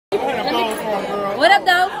What up,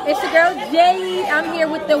 though? It's your girl Jade. I'm here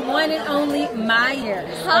with the one and only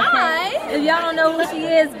Myers. Hi. Okay? If y'all don't know who she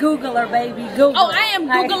is, Google her, baby. Google. Oh, I am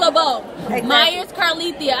Googleable. Exactly. Myers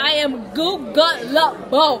Carlethia. I am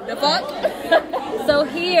Googleable. The fuck? So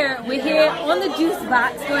we're here on the Juice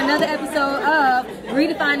Box for another episode of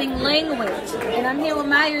Redefining Language. And I'm here with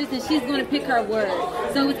Myers, and she's going to pick her word.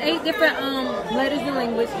 So it's 8 different letters in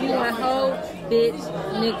language. You want hoe, bitch,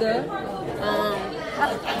 nigga.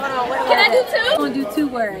 Can I do 2? I'm going to do 2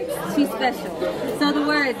 words. She's special. So the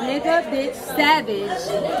words nigga, bitch, savage,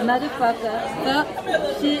 motherfucker, fuck,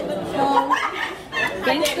 shit, hoe,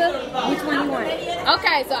 gangsta. Which one you want?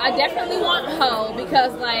 Okay, so I definitely want hoe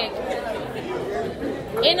because like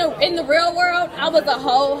in the real world, I was a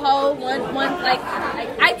hoe one like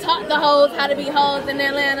I taught the hoes how to be hoes in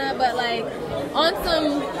Atlanta, but like on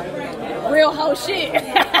some real hoe shit.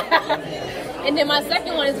 And then my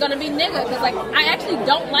second one is gonna be nigga, because like I actually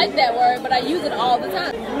don't like that word, but I use it all the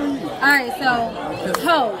time. Alright, so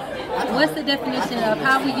hoe. What's the definition of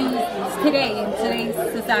how we use today in today's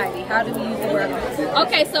society? How do we use the word hoe?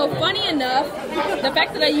 Okay, so funny enough, the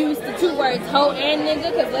fact that I used the 2 words hoe and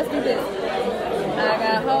nigga, because let's do this. I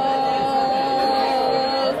got hoes.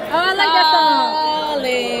 Oh, I like that song.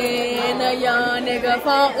 In a young nigga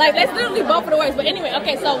phone. Like that's literally both of the words. But anyway,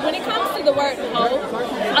 okay, so when it comes to the word hoe,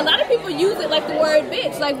 a lot of people use it like the word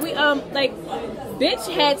bitch. Like we like bitch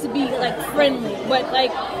had to be like friendly. But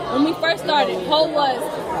like when we first started, hoe was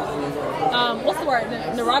what's the word?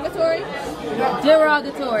 Derogatory?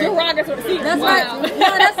 Derogatory. Derogatory. See, that's wow. right.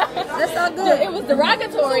 No, that's all good. It was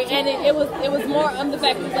derogatory, and it was more of the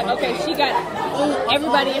fact that it's like, okay, she got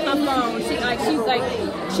everybody in her phone.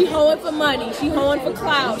 She hoeing for money. She hoeing for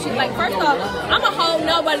clout. She's like, first off, I'm a hoe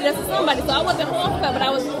nobody, that's a somebody. So I wasn't hoeing for that, but I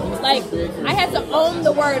was like, I had to own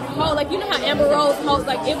the word hoe. Like, you know how Amber Rose hoes,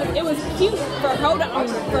 like it was cute for her to own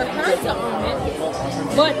it, for her to own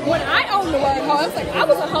it. But when I owned the word hoe, I was like, I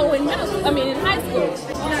was a hoe in high school.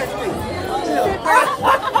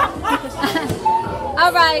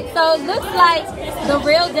 Alright, so it looks like the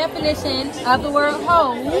real definition of the word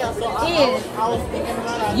hoe is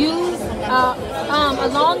use a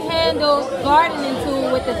long-handled gardening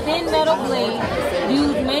tool with a thin metal blade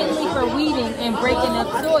used mainly for weeding and breaking up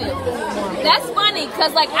soil. That's funny,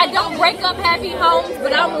 because like I don't break up happy homes,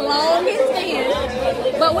 but I'm long and thin.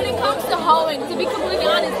 But when it comes to hoeing, to be completely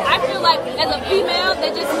honest, I feel like as a female,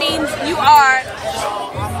 that just means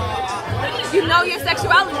you know your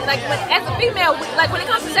sexuality. Like, but as a female, like when it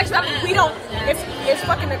comes to sexuality, we don't. It's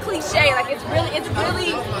fucking a cliche. Like it's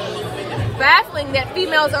really baffling that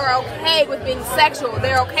females are okay with being sexual.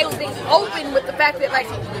 They're okay with being open with the fact that like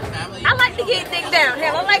I like to get dick down.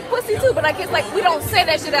 Hell, I like pussy too. But like it's like we don't say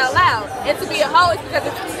that shit out loud. And to be a hoe is because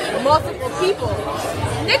it's multiple people.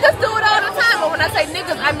 Niggas do it all the time, but when I say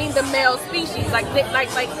niggas, I mean the male species. Like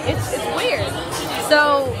it's weird.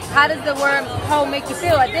 So, how does the word hoe make you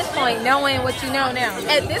feel at this point, knowing what you know now?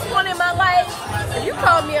 At this point in my life, if you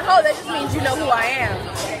call me a hoe, that just means you know who I am.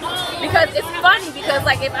 Because it's funny, because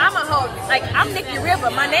like if I'm a hoe, like I'm Nikki River.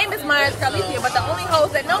 My name is Myers Carlethia, but the only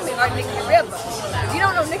hoes that know me are Nikki River. If you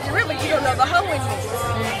don't know Nikki River, you don't know the hoe in me.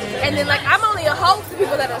 And then like I'm only a hoe to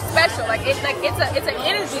people that are special. Like it's an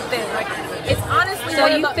energy thing. Like it's honestly. So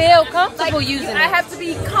you feel comfortable like, using it? I have to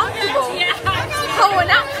be comfortable hoeing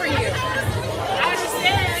out for you.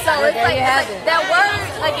 So it's like that word,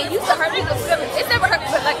 like it used to hurt people's feelings. It's never hurt,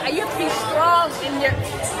 but like you have to be strong in your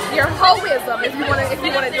hoeism if you wanna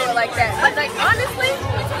do it like that. But like honestly,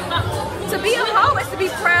 to be a hoe is to be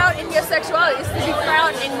proud in your sexuality. It's to be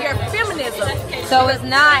proud in your feminism. So it's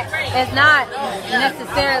not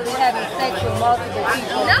necessarily having sex with multiple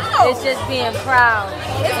people. No, it's just being proud.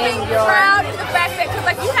 It's being proud in the fact that, cause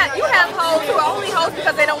like you have hoes who are only hoes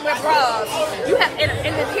because they don't wear bras. You have,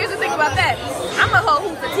 and here's the thing about that. I'm a hoe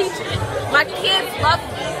who's a teacher. My kids love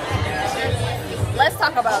me. Let's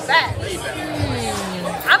talk about that.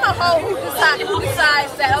 I'm a hoe who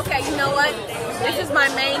decides that, okay, you know what? This is my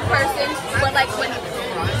main person, but like when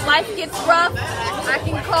life gets rough, I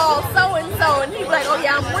can call so-and-so and he'll be like, oh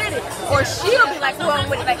yeah, I'm with it. Or she'll be like, well, I'm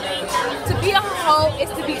with it. Like, to be a hoe is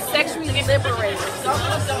to be sexually liberated.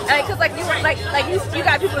 Cause like you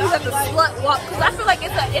got people who have to slut walk. Cause I feel like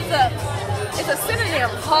it's a synonym.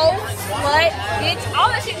 Hoe, slut, bitch, all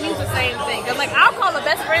that shit means the same thing. Cause like I'll call a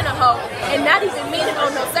best friend a hoe and not even mean it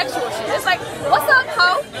on no sexual shit. It's like, what's up,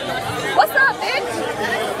 hoe? What's up, bitch?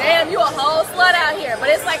 Damn, you a whole slut out here. But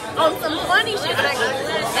it's like on some funny shit.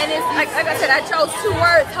 And it's like I said, I chose 2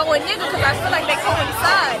 words, hoe and nigga, because I feel like they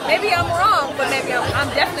coincide. Maybe I'm wrong, but maybe I'm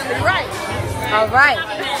definitely right. All right.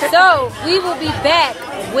 So we will be back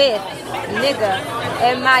with nigga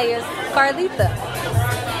and Myers Carlethia.